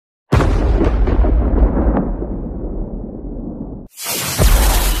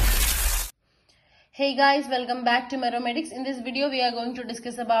Hey guys, welcome back to MEROMEDiCZ. In this video, we are going to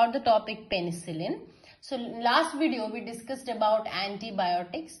discuss about the topic penicillin. So last video, we discussed about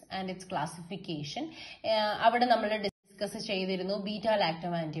antibiotics and its classification. Avada nammal discuss cheyirunnu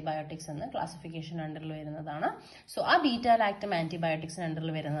beta-lactam antibiotics enna classification under lo varunnathana. So aa beta-lactam antibiotics under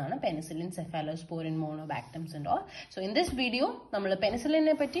lo varunnathana penicillin, cephalosporin, monobactams and all. So in this video, nammal penicillin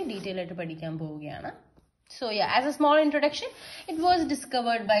ne patti detail aayittu padikkan povugayana. So yeah, as a small introduction, it was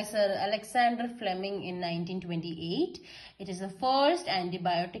discovered by Sir Alexander Fleming in 1928. It is the first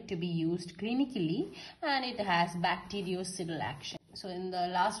antibiotic to be used clinically and it has bactericidal action. So in the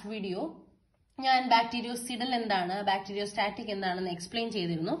last video, ഞാൻ ബാക്ടീരിയോസിഡൽ എന്താണ് bacteriostatic എന്താണെന്ന് explain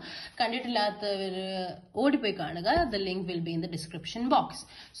ചെയ്തിരുന്നു. കണ്ടിട്ടില്ലാത്തവർ ഓടിപ്പോയി കാണുക. The link will be in the description box.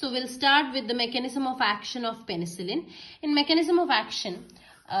 So will start with the mechanism of action of penicillin. In mechanism of action,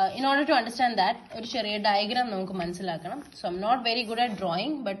 in order to understand that, ഒരു ചെറിയ diagram നമുക്ക് മനസ്സിലാക്കണം. So I'm not very good at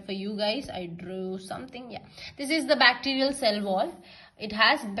drawing, but for you guys I drew something. Yeah, this is the bacterial cell wall. It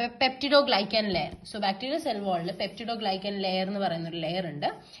has peptidoglycan layer. So bacterial cell wall peptidoglycan layer എന്ന് പറയുന്ന ഒരു layer ഉണ്ട്,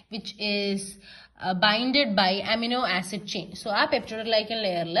 which is binded by amino acid chain. So ആ peptidoglycan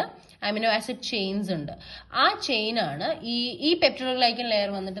ലെയറിൽ amino acid chains ഉണ്ട്. ആ chain ആണ് ഈ peptidoglycan ലെയർ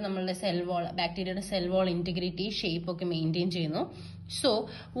വന്നിട്ട് നമ്മളുടെ സെൽ വാൾ, ബാക്ടീരിയയുടെ സെൽ വാൾ ഇന്റഗ്രിറ്റി, ഷേപ്പ് ഒക്കെ മെയിൻറ്റെയിൻ ചെയ്യുന്നു. So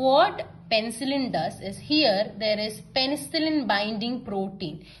what penicillin does is, here there is penicillin binding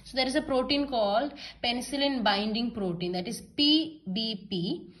protein. So there is a protein called penicillin binding protein, that is PBP.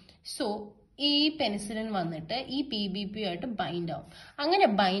 So ഈ penicillin വന്നിട്ട് ഈ PBP ആയിട്ട് bind ആവും. അങ്ങനെ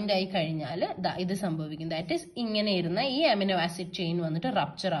bind ആയി കഴിഞ്ഞാൽ ഇത് സംഭവിക്കും. ദാറ്റ് ഈസ് ഇങ്ങനെ ഇരുന്ന ഈ അമിനോ ആസിഡ് ചെയിൻ വന്നിട്ട്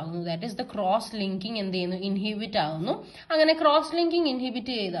റപ്ചർ ആകുന്നു. That is the cross linking എന്ത് ചെയ്യുന്നു, ഇൻഹിബിറ്റ് ആവുന്നു. അങ്ങനെ ക്രോസ് ലിങ്കിങ്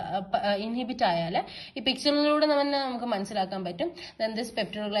ഇൻഹിബിറ്റ് ആയാൽ ഈ പിക്ചറിലൂടെ നമുക്ക് മനസ്സിലാക്കാൻ പറ്റും ദെൻ ദിസ്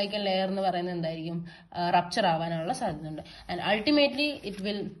പെപ്റ്റിഡോഗ്ലൈക്കൻ ലെയർ എന്ന് പറയുന്നത് എന്തായിരിക്കും, റപ്ചർ ആവാനുള്ള സാധ്യതയുണ്ട്. And ultimately it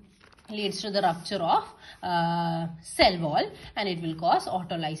will leads to the rupture of cell wall and it will cause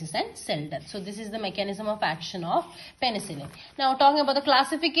autolysis and cell death. So this is the mechanism of action of penicillin. Now talking about the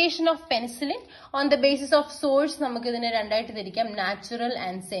classification of penicillin, on the basis of source നമുക്ക് ഇതിനെ രണ്ടായിട്ട് തിരിക്കാം, natural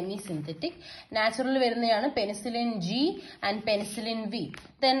and semi synthetic. Natural വരുന്നതാണ് penicillin G and penicillin V.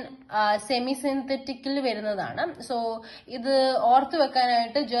 Then semi synthetic വരുന്നതാണ്. So ഇത് ഓർത്തു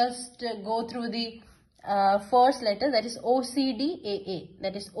വെക്കാനായിട്ട് just go through the first letter, that is OCDAA,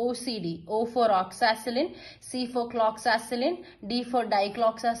 that is OCD, O for oxacillin, C for cloxacillin, D for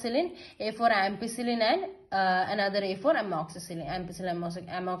dicloxacillin, A for ampicillin and another A for amoxicillin.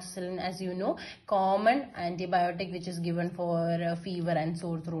 Amoxicillin, as you know, common antibiotic which is given for fever and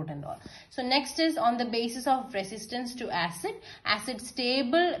sore throat and all. So next is on the basis of resistance to acid. Acid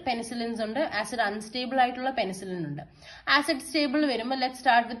stable penicillins ഉണ്ട്, acid unstable ആയിട്ടുള്ള penicillin ഉണ്ട്. Acid stable വരുമ്പോൾ let's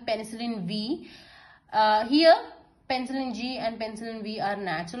start with penicillin V. Here penicillin G and penicillin V are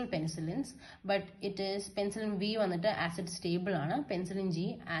natural penicillins, but it is penicillin V വന്നിട്ട് acid stable ആണ്, penicillin G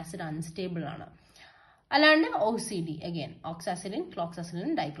acid unstable ആണ്. അല്ലാണ്ട് OCD, again oxacillin,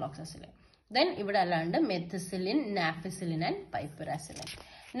 cloxacillin, dicloxacillin. Then ഇവിടെ അല്ലാണ്ട് methicillin, nafcillin and piperacillin.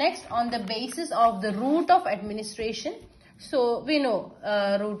 Next, on the basis of the route of administration, so we know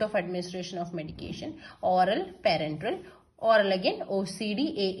route of administration of medication, oral, parenteral. Oral again OCD,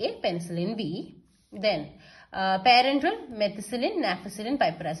 AA, penicillin V. Then parenteral, methicillin, nafcillin,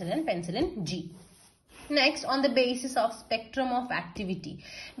 piperacillin, penicillin G. Next, on the basis of spectrum of activity.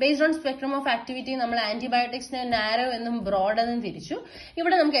 Based on spectrum of activity, നമ്മൾ ആന്റിബയോട്ടിക്സിനെ narrow എന്നും broad എന്നും തിരിച്ചു.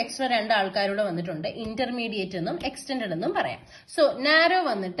 ഇവിടെ നമുക്ക് extra രണ്ട് ആൾക്കാരോട് വന്നിട്ടുണ്ട്, intermediate എന്നും എക്സ്റ്റെൻഡഡ് എന്നും പറയാം. സോ നാരോ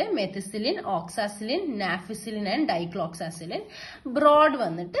വന്നിട്ട് മെത്തിസിലിൻ, ഓക്സാസിലിൻ, നാഫിസിലിൻ ആൻഡ് ഡൈക്ലോക്സാസിലിൻ. ബ്രോഡ്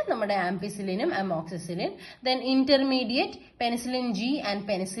വന്നിട്ട് നമ്മുടെ ആംപിസിലിനും amoxicillin. Then intermediate penicillin G and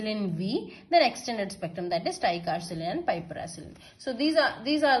penicillin V. Then extended spectrum, that is ticarcillin and piperacillin. So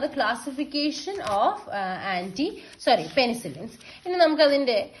these are the classification of penicillins. ഇനി നമുക്ക്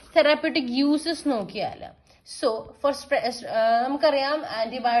അതിന്റെ therapeutic uses നോക്കിയാൽ, so for നമുക്കറിയാം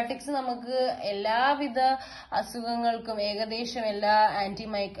antibiotics നമുക്ക് എല്ലാവിധ അസുഖങ്ങൾക്കും, ഏകദേശം എല്ലാ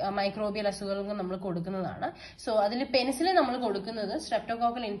മൈക്രോബിയൽ അസുഖങ്ങൾക്കും നമ്മൾ കൊടുക്കുന്നതാണ്. സോ അതിൽ പെനിസിലിൻ നമ്മൾ കൊടുക്കുന്നത്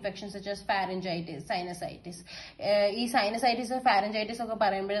streptococcal infections such as pharyngitis, sinusitis. ഈ സൈനസൈറ്റിസ്, ഫാരഞ്ചൈറ്റിസ് ഒക്കെ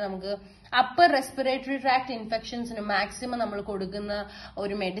പറയുമ്പോഴേ നമുക്ക് അപ്പർ റെസ്പിറേറ്ററി ട്രാക്ട് ഇൻഫെക്ഷൻസിന് മാക്സിമം നമ്മൾ കൊടുക്കുന്ന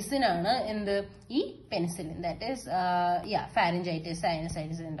ഒരു മെഡിസിൻ ആണ് എന്ത്, ഈ penicillin. That is pharyngitis,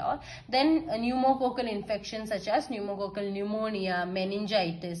 sinusitis and all. Then pneumococcal infections such as pneumococcal pneumonia,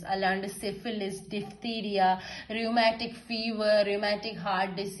 meningitis, അല്ലാണ്ട് syphilis, diphtheria, rheumatic fever, rheumatic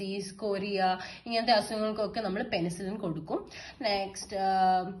heart disease, Korea, ഇങ്ങനത്തെ അസുഖങ്ങൾക്കൊക്കെ നമ്മൾ പെനിസിലിൻ കൊടുക്കും. Next,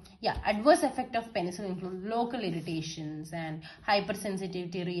 adverse effect of penicillin include local irritations and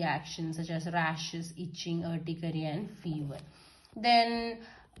hypersensitivity reactions such as rashes, itching, urticaria and fever. Then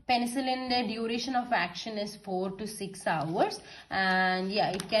Penicillin, the duration of action is 4 to 6 hours, and yeah,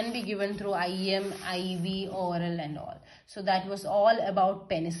 it can be given through IM, IV, oral and all. So that was all about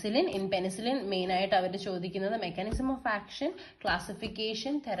penicillin. In penicillin, main ആയിട്ട് അവർ ചോദിക്കുന്നത് mechanism of action,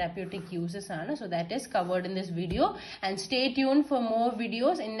 classification, therapeutic uses ആണ്. So that is covered in this video, and stay tuned for more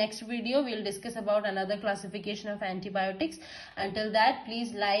videos. In next video, we'll discuss about another classification of antibiotics. Until that,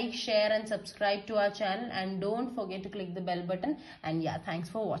 please like, share and subscribe to our channel, and don't forget to click the bell button. And yeah, thanks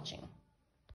for watching.